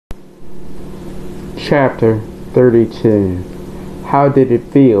Chapter 32. How did it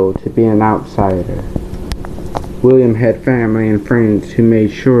feel to be an outsider? William had family and friends who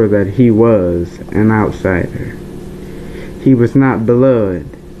made sure that he was an outsider. He was not blood.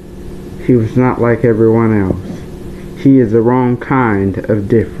 He was not like everyone else. He is the wrong kind of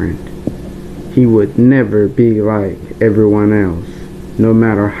different. He would never be like everyone else, no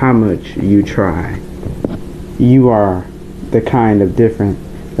matter how much you try. You are the kind of different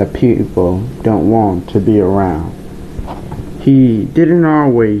that people don't want to be around. He didn't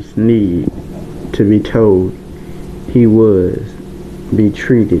always need to be told he would be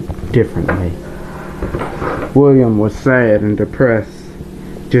treated differently. William was sad and depressed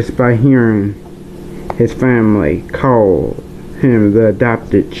just by hearing his family call him the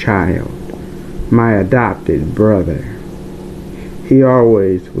adopted child, my adopted brother. He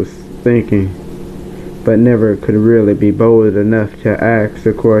always was thinking, but never could really be bold enough to ask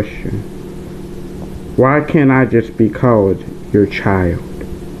the question, why can't I just be called your child?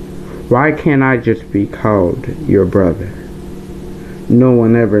 Why can't I just be called your brother? No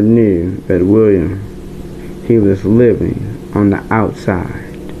one ever knew that William, he was living on the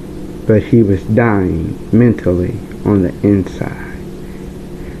outside, but he was dying mentally on the inside.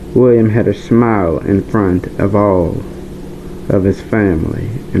 William had a smile in front of all of his family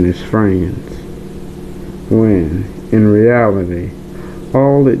and his friends, when in reality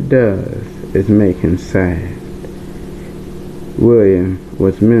all it does is make him sad. William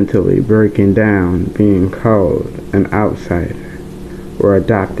was mentally breaking down being called an outsider or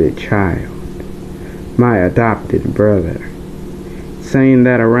adopted child, my adopted brother. Saying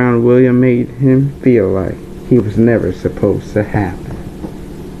that around William made him feel like he was never supposed to happen.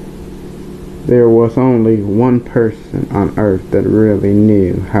 There was only one person on earth that really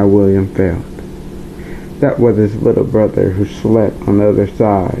knew how William felt. That was his little brother who slept on the other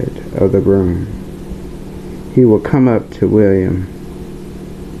side of the room. He would come up to William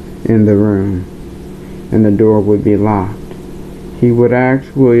in the room, and the door would be locked. He would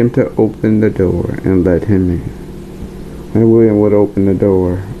ask William to open the door and let him in. When William would open the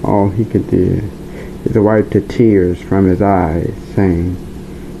door, all he could do is wipe the tears from his eyes, saying,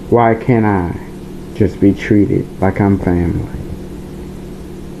 why can't I just be treated like I'm family?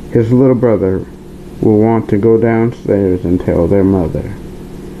 His little brother will want to go downstairs and tell their mother.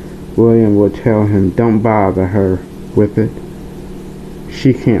 William would tell him, don't bother her with it.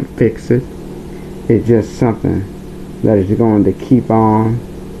 She can't fix it. It's just something that is going to keep on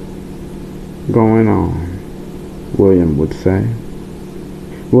going on, William would say.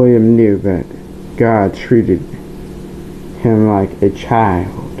 William knew that God treated him like a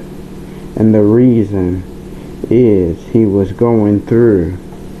child, and the reason is he was going through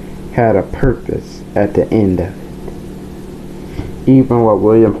had a purpose at the end of it. Even while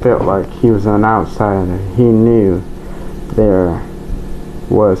William felt like he was an outsider, he knew there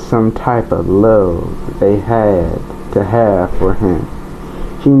was some type of love they had to have for him.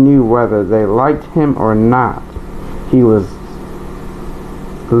 He knew whether they liked him or not, he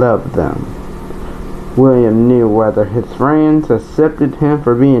loved them. William knew whether his friends accepted him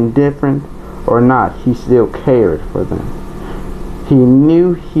for being different or not, he still cared for them. He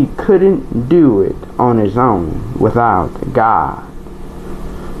knew he couldn't do it on his own without God.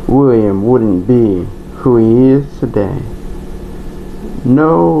 William wouldn't be who he is today.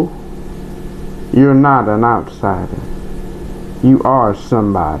 No, you're not an outsider. You are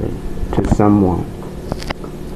somebody to someone.